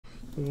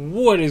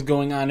What is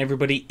going on,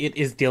 everybody? It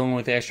is Dylan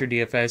with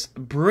Astrodfs,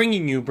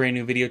 bringing you a brand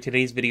new video.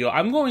 Today's video,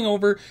 I'm going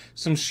over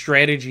some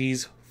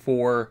strategies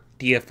for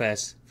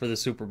DFS for the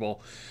Super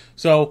Bowl.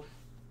 So,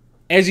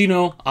 as you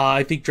know,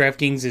 I think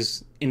DraftKings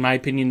is, in my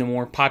opinion, the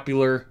more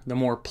popular, the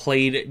more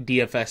played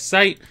DFS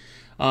site.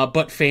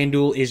 But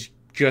Fanduel is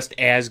just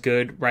as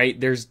good, right?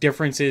 There's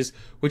differences,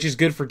 which is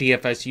good for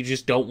DFS. You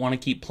just don't want to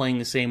keep playing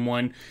the same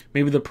one.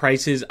 Maybe the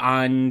prices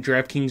on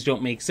DraftKings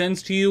don't make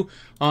sense to you,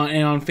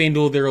 and on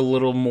FanDuel they're a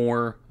little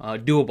more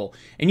doable.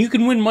 And you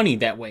can win money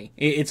that way.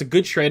 It's a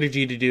good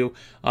strategy to do.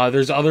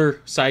 There's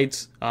other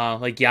sites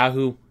like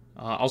Yahoo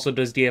also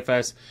does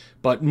DFS,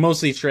 but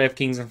mostly it's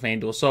DraftKings and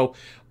FanDuel. So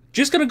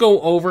just going to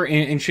go over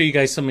and show you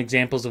guys some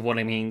examples of what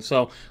I mean.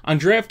 So on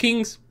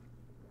DraftKings,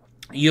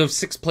 you have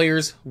 6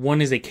 players.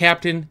 One is a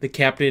captain. The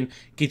captain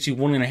gets you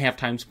 1.5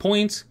 times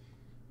points,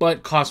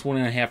 but costs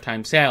 1.5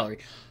 times salary.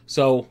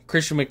 So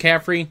Christian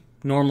McCaffrey,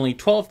 normally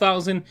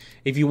 $12,000.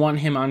 If you want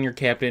him on your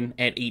captain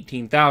at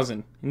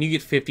 $18,000, and you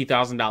get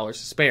 $50,000 to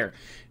spare.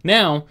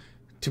 Now,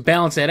 to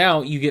balance that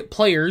out, you get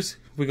players.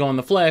 If we go on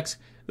the flex,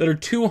 that are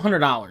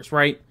 $200.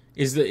 Right?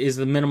 Is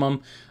the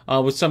minimum.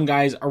 With some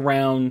guys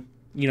around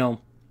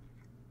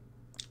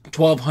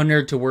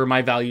 $1,200 to where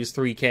my value is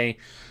 $3K.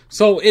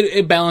 So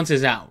it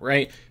balances out,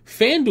 right?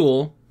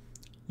 FanDuel,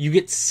 you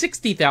get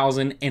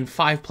 $60,000 and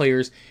 5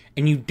 players,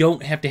 and you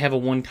don't have to have a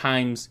 1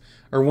 times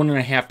or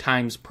 1.5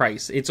 times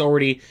price. It's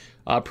already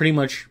pretty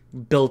much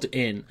built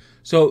in.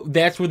 So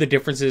that's where the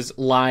differences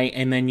lie,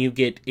 and then you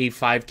get a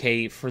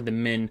 5K for the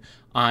min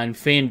on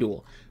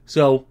FanDuel.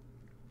 So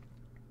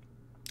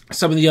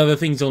some of the other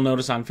things you'll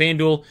notice on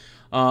FanDuel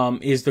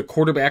is the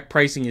quarterback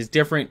pricing is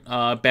different.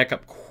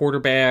 Backup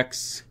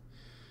quarterbacks.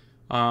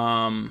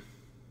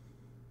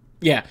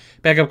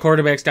 Backup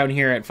quarterbacks down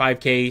here at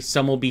 5K.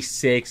 Some will be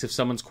 6 if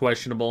someone's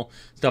questionable.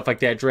 Stuff like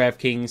that.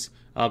 DraftKings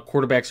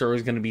quarterbacks are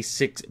always going to be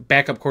 6.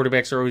 Backup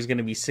quarterbacks are always going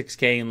to be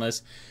 6K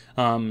unless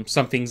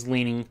something's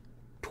leaning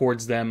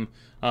towards them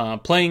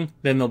playing.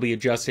 Then they'll be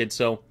adjusted.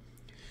 So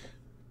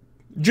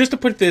just to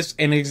put this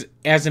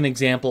as an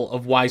example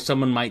of why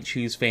someone might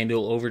choose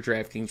FanDuel over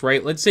DraftKings,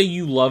 right? Let's say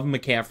you love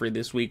McCaffrey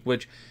this week,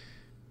 which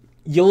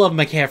you'll love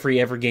McCaffrey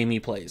every game he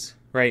plays,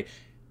 right?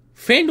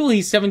 FanDuel,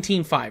 he's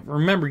 17.5.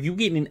 Remember, you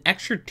get an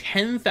extra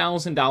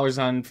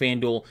 $10,000 on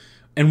FanDuel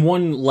and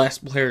 1 less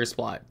player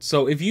spot.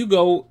 So if you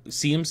go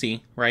CMC,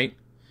 right,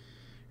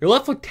 you're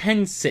left with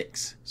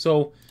 10.6.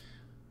 So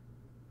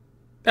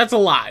that's a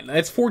lot.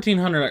 That's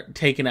 $1,400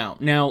 taken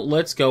out. Now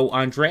let's go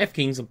on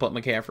DraftKings and put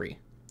McCaffrey.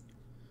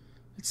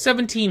 It's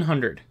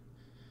 $1,700.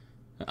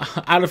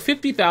 Out of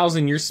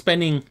 $50,000, you're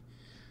spending,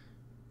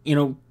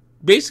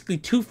 basically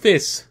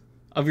 2/5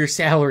 of your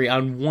salary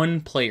on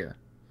 1 player,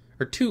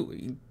 or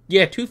 2/5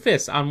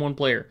 on 1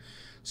 player.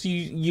 So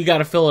you got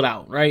to fill it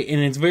out, right?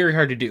 And it's very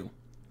hard to do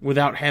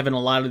without having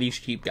a lot of these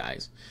cheap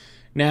guys.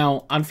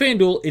 Now, on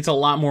FanDuel, it's a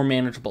lot more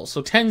manageable.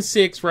 So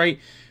 10.6, right?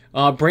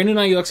 Brandon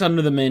Ayuk's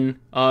under the min.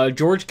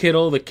 George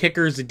Kittle, the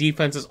kickers, the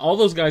defenses, all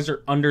those guys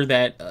are under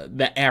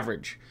the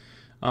average.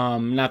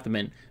 Not the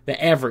min, the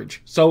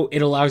average. So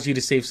it allows you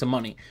to save some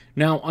money.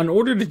 Now, in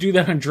order to do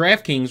that on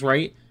DraftKings,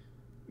 right,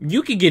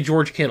 you could get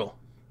George Kittle.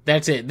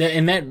 That's it.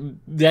 And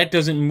that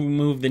doesn't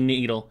move the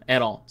needle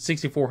at all.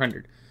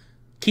 6,400.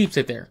 Keeps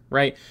it there,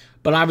 right?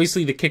 But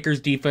obviously the kicker's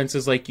defense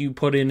is like you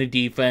put in a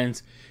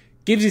defense.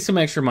 Gives you some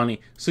extra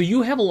money. So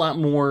you have a lot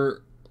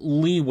more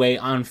leeway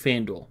on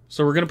FanDuel.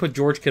 So we're going to put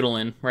George Kittle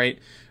in, right?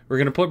 We're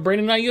going to put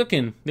Brandon Ayuk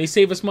in. They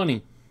save us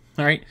money,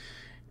 all right?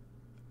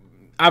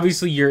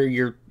 Obviously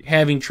you're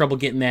having trouble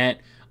getting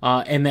that.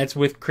 And that's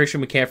with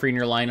Christian McCaffrey in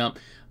your lineup.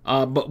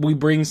 But we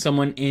bring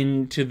someone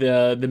into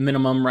the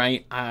minimum,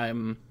 right?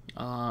 For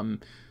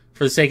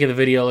the sake of the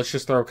video, let's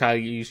just throw Kyle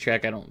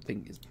Juszczyk. I don't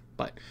think he's,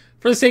 but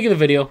for the sake of the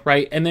video,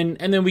 right? And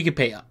then we could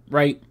pay up,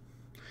 right?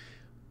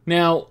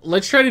 Now,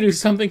 let's try to do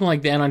something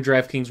like that on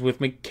DraftKings with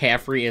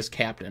McCaffrey as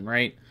captain,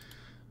 right?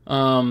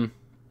 So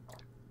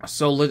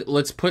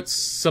let's put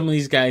some of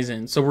these guys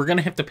in. So we're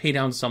gonna have to pay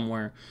down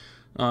somewhere.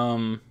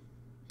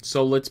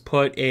 So let's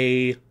put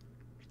an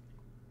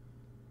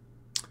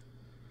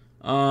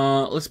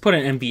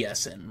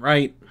MVS in,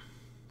 right?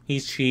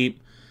 He's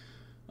cheap.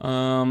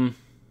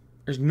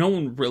 There's no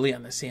one really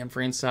on the San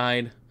Fran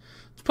side.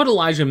 Let's put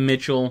Elijah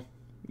Mitchell,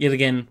 yet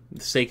again, for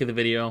the sake of the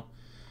video.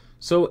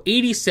 So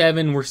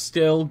 87 we're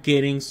still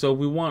getting, so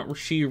we want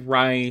Rashee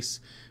Rice.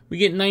 We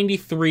get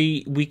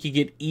 93, we could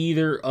get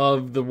either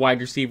of the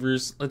wide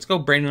receivers. Let's go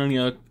Brandon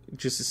Ayuk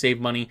just to save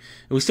money.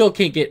 And we still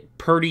can't get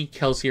Purdy,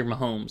 Kelsey, or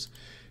Mahomes.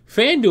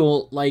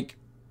 FanDuel,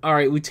 all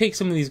right, we take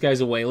some of these guys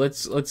away.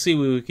 Let's see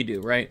what we could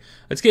do, right?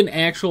 Let's get an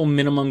actual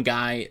minimum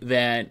guy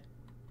that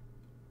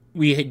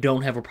we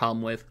don't have a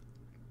problem with.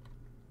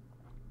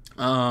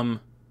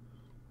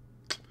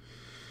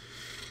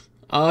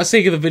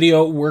 Sake of the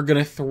video, we're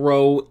gonna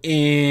throw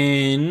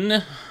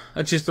in.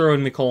 Let's just throw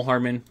in Mecole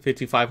Hardman,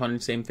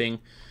 5,500, same thing.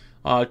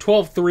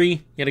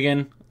 12-3, yet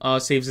again,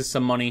 saves us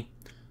some money.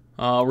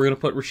 We're gonna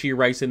put Rashee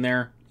Rice in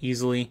there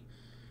easily.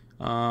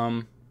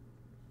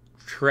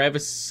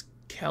 Travis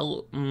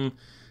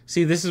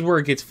See, this is where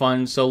it gets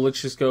fun. So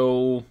let's just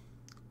go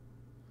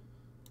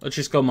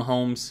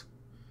Mahomes,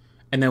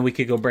 and then we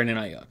could go Brandon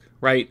Ayuk,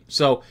 right?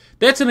 So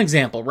that's an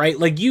example, right?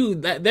 Like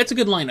that's a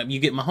good lineup. You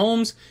get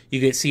Mahomes, you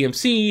get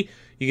CMC,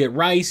 you get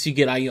Rice, you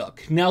get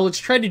Ayuk. Now let's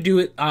try to do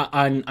it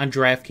on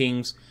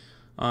DraftKings,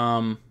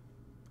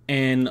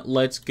 and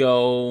let's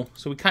go.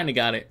 So we kind of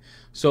got it.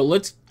 So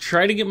let's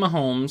try to get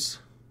Mahomes.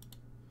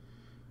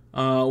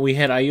 We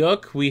had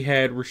Ayuk, we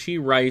had Rashee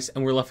Rice,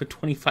 and we're left with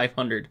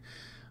 2,500,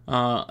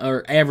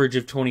 or average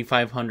of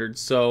 2,500.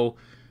 So,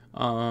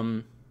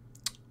 who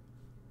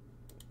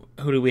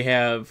do we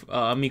have?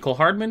 Mecole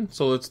Hardman.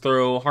 So let's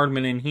throw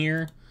Hardman in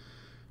here,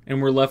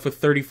 and we're left with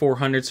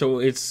 3,400. So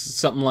it's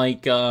something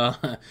like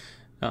Elijah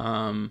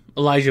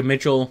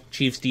Mitchell,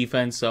 Chiefs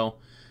defense. So,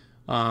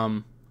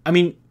 I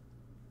mean,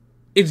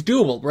 it's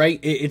doable, right?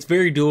 It's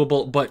very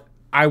doable, but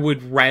I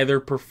would rather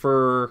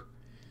prefer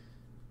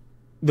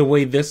the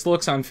way this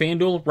looks on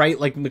FanDuel, right?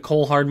 Like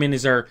Mecole Hardman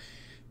is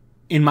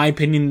in my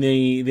opinion,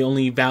 the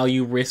only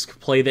value risk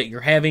play that you're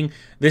having.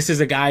 This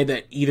is a guy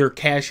that either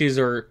cashes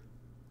or,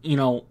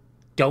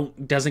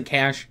 doesn't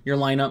cash your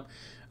lineup.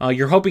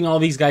 You're hoping all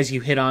these guys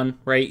you hit on,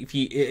 right?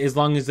 As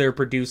long as they're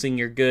producing,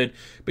 you're good.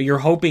 But you're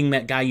hoping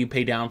that guy you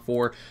pay down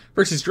for.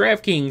 Versus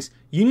DraftKings,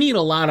 you need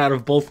a lot out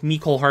of both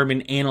Mecole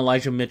Hardman and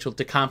Elijah Mitchell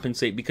to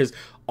compensate, because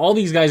all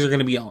these guys are going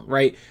to be owned,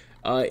 right?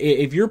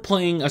 If you're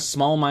playing a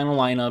small amount of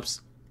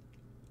lineups,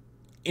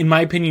 in my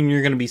opinion,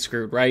 you're going to be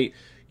screwed, right?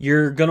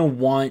 You're going to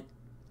want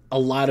a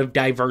lot of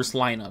diverse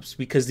lineups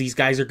because these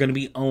guys are going to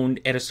be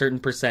owned at a certain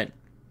percent.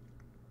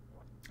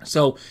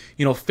 So,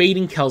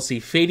 fading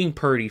Kelsey, fading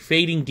Purdy,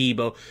 fading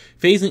Debo,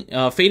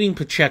 fading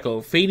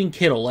Pacheco, fading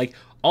Kittle, like,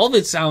 all of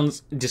it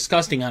sounds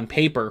disgusting on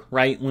paper,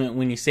 right,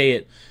 when you say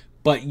it,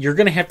 but you're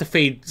going to have to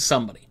fade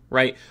somebody,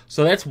 right?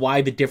 So that's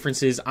why the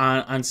differences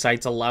on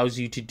sites allows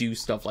you to do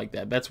stuff like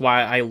that. That's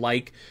why I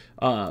like,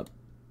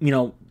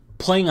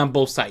 playing on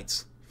both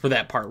sites for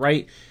that part,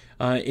 right?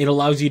 It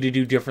allows you to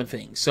do different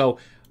things. So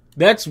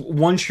that's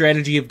one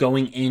strategy of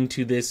going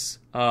into this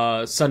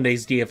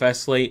Sunday's DFS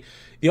slate.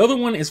 The other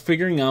one is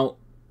figuring out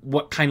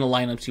what kind of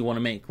lineups you want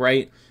to make,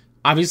 right?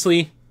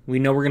 Obviously, we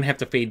know we're going to have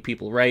to fade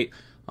people, right?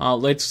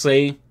 Let's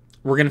say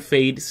we're going to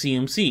fade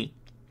CMC.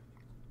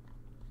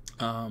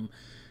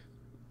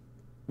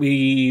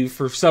 We,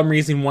 for some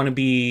reason, want to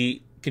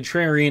be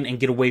contrarian and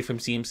get away from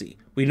CMC.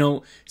 We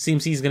know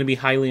CMC is going to be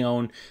highly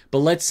owned, but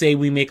let's say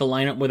we make a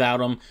lineup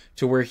without him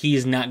to where he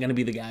is not going to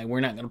be the guy.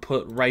 We're not going to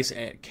put Rice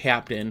at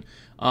captain.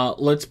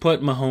 Let's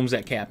put Mahomes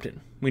at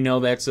captain. We know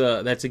that's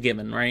a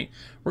given, right?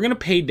 We're going to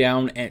pay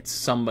down at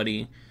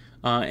somebody,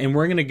 and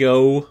we're going to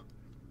go.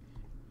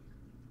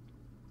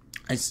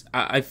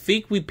 I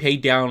think we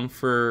paid down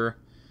for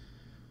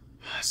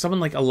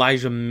someone like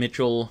Elijah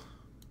Mitchell,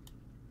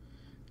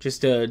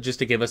 just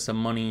to give us some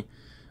money.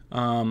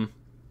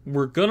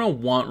 We're gonna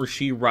want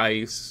Rashee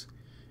Rice,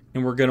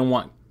 and we're gonna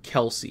want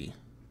Kelsey.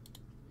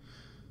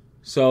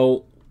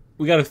 So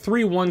we got a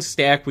 3-1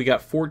 stack. We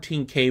got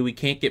 14K. We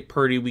can't get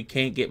Purdy. We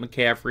can't get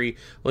McCaffrey.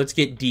 Let's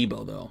get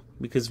Debo though,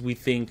 because we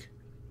think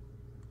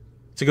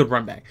it's a good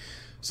run back.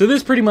 So this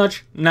is pretty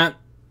much not,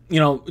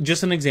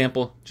 just an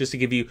example, just to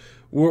give you.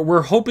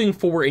 We're hoping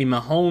for a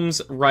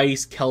Mahomes,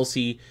 Rice,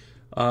 Kelsey,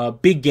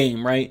 big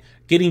game, right?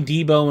 Getting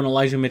Debo and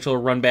Elijah Mitchell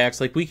run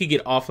backs. Like, we could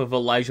get off of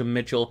Elijah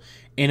Mitchell.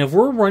 And if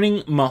we're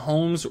running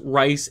Mahomes,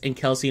 Rice, and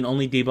Kelsey and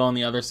only Debo on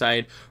the other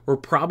side, we're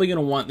probably going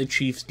to want the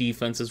Chiefs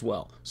defense as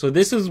well. So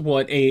this is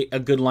what a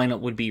good lineup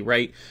would be,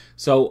 right?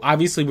 So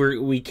obviously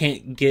we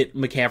can't get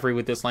McCaffrey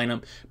with this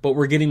lineup, but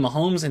we're getting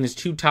Mahomes and his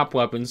two top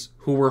weapons,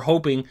 who we're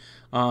hoping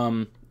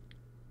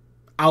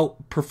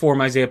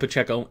outperform Isaiah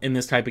Pacheco in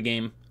this type of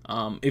game.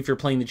 If you're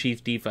playing the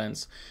Chiefs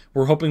defense,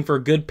 we're hoping for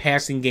a good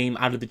passing game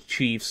out of the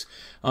Chiefs,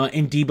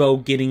 and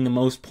Debo getting the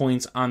most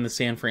points on the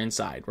San Fran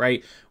side,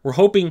 right? We're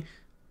hoping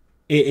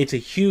it's a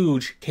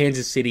huge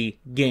Kansas City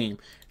game.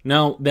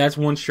 Now, that's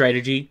one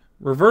strategy.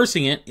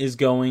 Reversing it is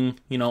going,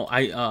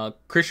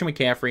 Christian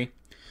McCaffrey,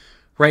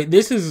 right?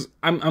 This is,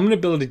 I'm going to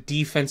build a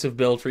defensive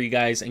build for you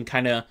guys and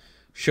kind of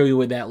show you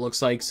what that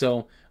looks like.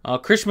 So,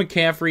 Christian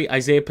McCaffrey,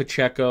 Isaiah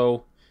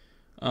Pacheco,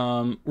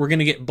 we're going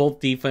to get both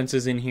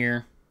defenses in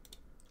here.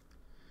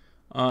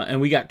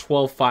 And we got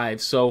 12-5.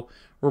 So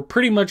we're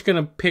pretty much going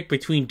to pick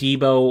between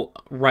Debo,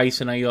 Rice,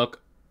 and Ayuk,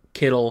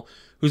 Kittle,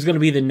 who's going to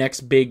be the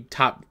next big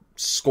top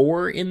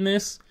scorer in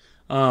this.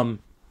 And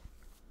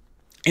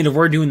if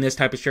we're doing this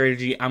type of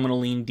strategy, I'm going to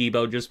lean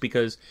Debo just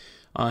because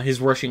his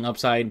rushing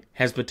upside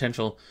has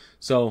potential.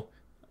 So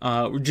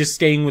we're just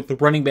staying with the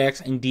running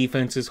backs and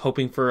defenses,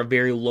 hoping for a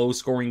very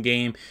low-scoring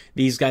game.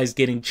 These guys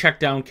getting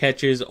check-down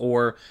catches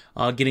or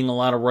getting a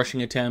lot of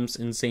rushing attempts,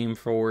 and same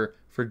for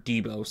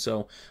Debo.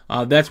 So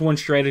that's one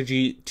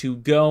strategy to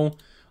go.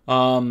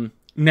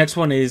 Next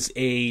one is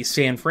a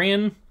San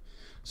Fran.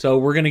 So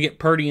we're going to get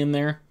Purdy in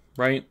there,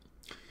 right?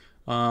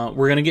 We're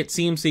going to get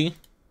CMC.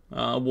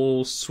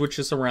 We'll switch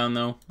this around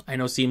though. I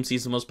know CMC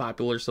is the most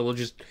popular, so we'll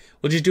just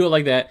do it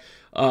like that.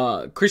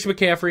 Christian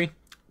McCaffrey,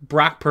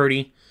 Brock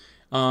Purdy,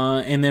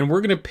 And then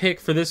we're going to pick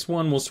for this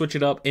one, we'll switch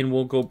it up and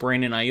we'll go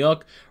Brandon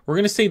Ayuk. We're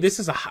going to say this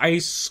is a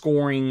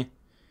high-scoring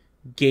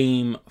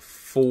game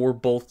for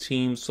both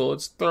teams. So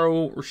let's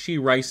throw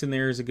Rashee Rice in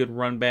there as a good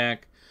run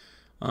back.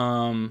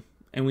 And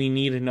we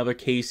need another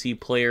KC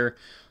player.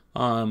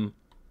 So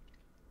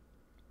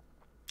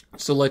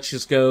let's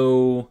just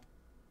go...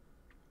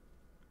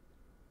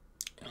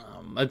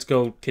 let's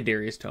go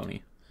Kadarius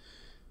Toney.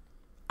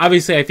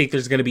 Obviously, I think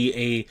there's going to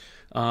be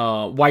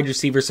a wide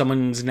receiver.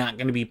 Someone's not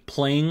going to be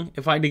playing,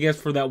 if I had to guess,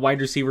 for that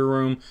wide receiver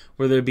room,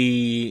 whether it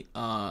be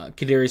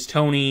Kadarius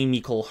Toney,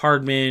 Mecole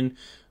Hardman,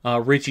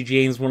 Richie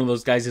James. One of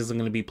those guys isn't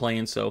going to be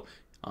playing, so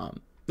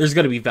there's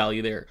going to be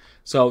value there.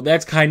 So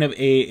that's kind of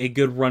a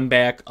good run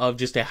back of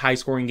just a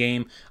high-scoring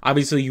game.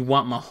 Obviously, you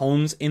want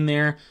Mahomes in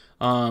there,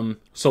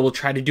 so we'll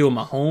try to do a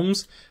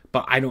Mahomes,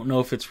 but I don't know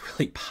if it's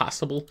really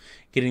possible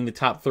getting the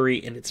top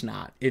three, and it's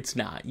not. It's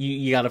not.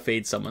 You got to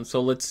fade someone.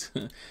 So let's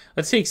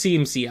take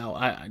CMC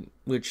out,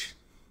 which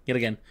yet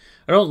again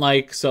I don't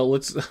like. So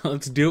let's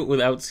do it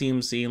without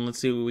CMC and let's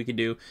see what we can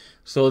do.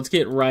 So let's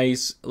get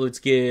Rice. Let's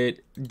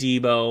get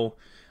Debo,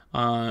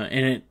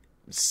 and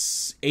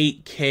it's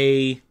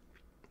 8K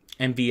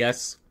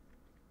MVS.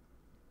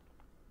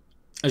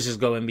 Let's just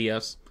go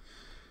MVS.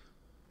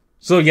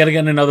 So yet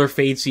again, another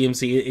fade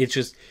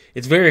CMC.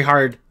 It's very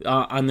hard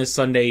on this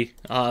Sunday.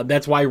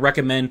 That's why I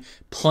recommend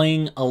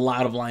playing a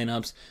lot of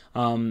lineups.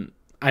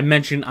 I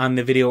mentioned on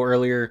the video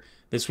earlier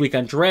this week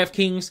on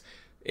DraftKings,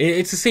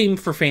 it's the same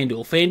for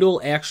Fanduel.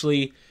 Fanduel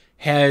actually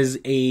has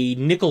a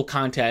nickel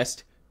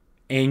contest,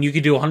 and you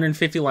could do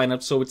 150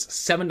 lineups, so it's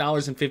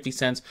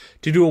 $7.50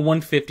 to do a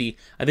 150.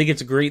 I think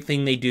it's a great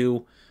thing they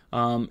do.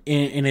 And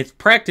it's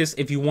practice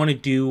if you want to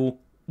do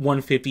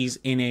 150s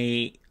in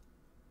a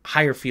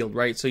higher field,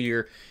 right? So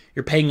you're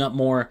paying up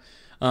more.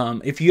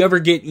 If you ever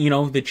get,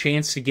 the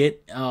chance to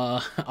get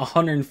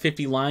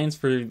 150 lines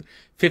for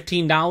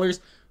 $15,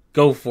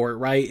 go for it,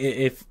 right?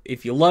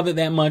 If you love it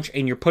that much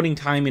and you're putting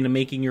time into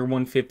making your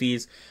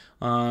 150s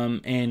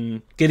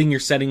and getting your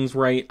settings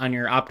right on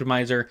your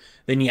optimizer,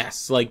 then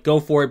yes,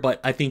 go for it. But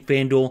I think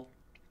FanDuel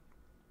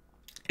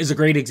is a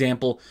great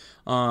example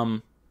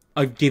of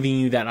giving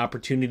you that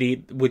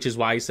opportunity, which is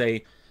why I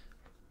say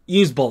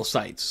use both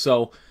sites.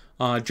 So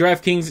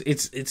DraftKings,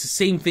 it's the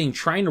same thing,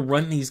 trying to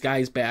run these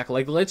guys back.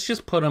 Let's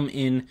just put them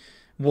in.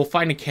 We'll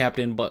find a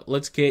captain, but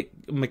let's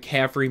get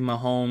McCaffrey,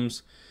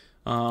 Mahomes,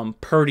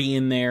 Purdy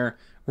in there.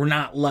 We're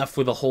not left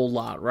with a whole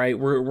lot, right?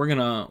 We're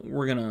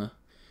gonna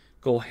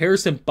go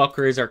Harrison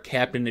Butker as our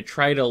captain to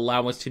try to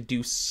allow us to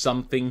do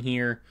something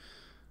here,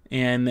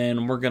 and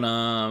then we're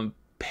gonna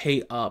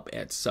pay up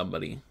at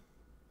somebody.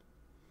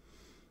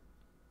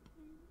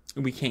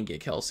 We can't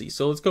get Kelsey,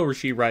 so let's go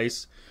Rashee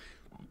Rice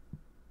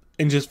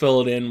and just fill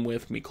it in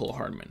with Mecole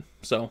Hardman.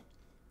 So,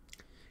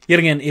 yet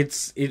again,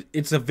 it's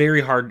a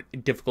very hard,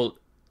 difficult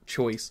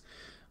choice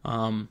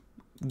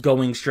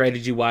going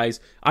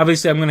strategy-wise.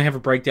 Obviously, I'm going to have a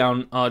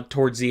breakdown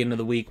towards the end of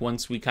the week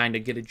once we kind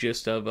of get a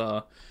gist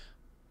of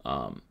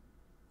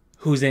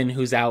who's in,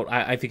 who's out.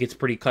 I think it's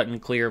pretty cut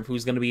and clear of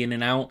who's going to be in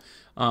and out.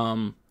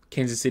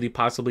 Kansas City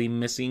possibly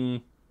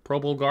missing Pro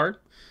Bowl guard.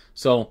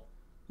 So,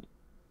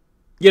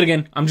 yet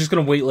again, I'm just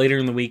going to wait later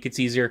in the week. It's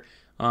easier.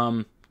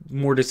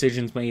 More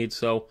decisions made.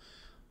 So,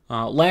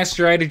 last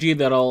strategy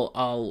that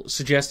I'll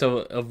suggest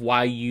of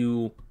why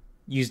you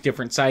use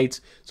different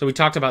sites. So we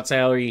talked about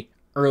salary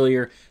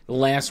earlier. The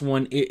last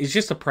one is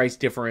just a price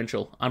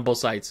differential on both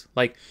sites.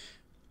 Like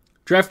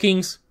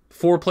DraftKings,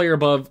 4-player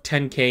above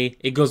 10K.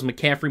 It goes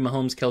McCaffrey,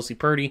 Mahomes, Kelsey,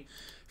 Purdy.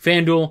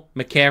 FanDuel,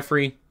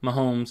 McCaffrey,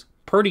 Mahomes,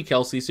 Purdy,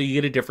 Kelsey, so you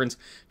get a difference.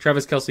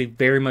 Travis Kelsey,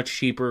 very much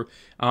cheaper.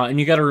 And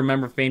you got to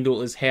remember,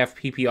 FanDuel is half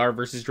PPR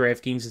versus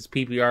DraftKings is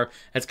PPR.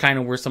 That's kind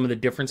of where some of the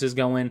differences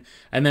go in.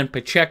 And then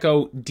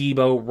Pacheco,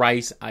 Debo,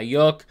 Rice,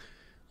 Ayuk.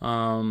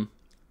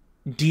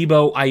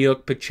 Debo,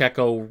 Ayuk,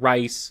 Pacheco,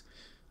 Rice.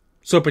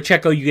 So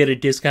Pacheco, you get a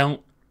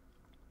discount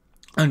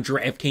on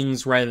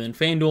DraftKings rather than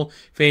FanDuel.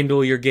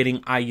 FanDuel, you're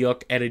getting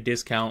Ayuk at a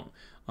discount.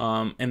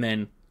 And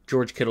then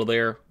George Kittle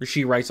there.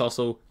 Rashee Rice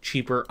also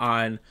cheaper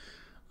on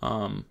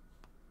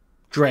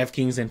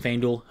DraftKings and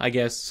FanDuel, I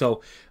guess.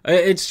 So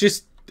it's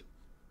just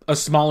a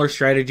smaller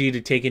strategy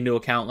to take into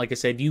account. Like I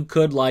said, you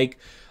could let's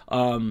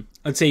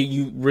say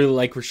you really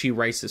like Rashee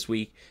Rice this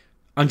week.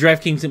 On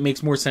DraftKings, it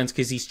makes more sense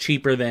because he's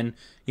cheaper than,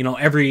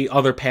 every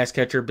other pass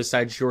catcher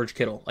besides George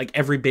Kittle. Like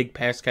every big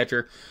pass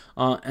catcher.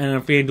 And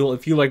on FanDuel,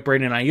 if you like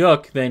Brandon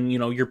Ayuk, then,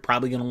 you're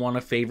probably going to want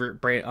to favorite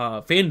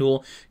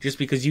FanDuel just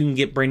because you can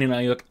get Brandon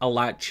Ayuk a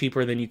lot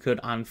cheaper than you could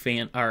on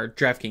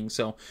DraftKings.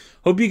 So,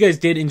 hope you guys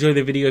did enjoy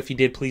the video. If you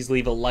did, please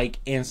leave a like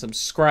and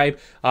subscribe.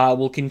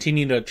 We'll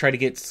continue to try to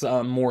get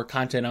some more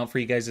content out for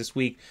you guys this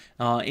week.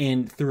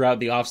 And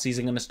throughout the offseason,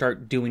 I'm going to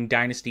start doing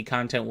Dynasty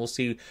content. We'll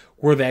see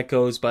where that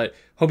goes. But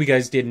hope you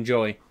guys did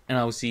enjoy, and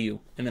I will see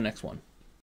you in the next one.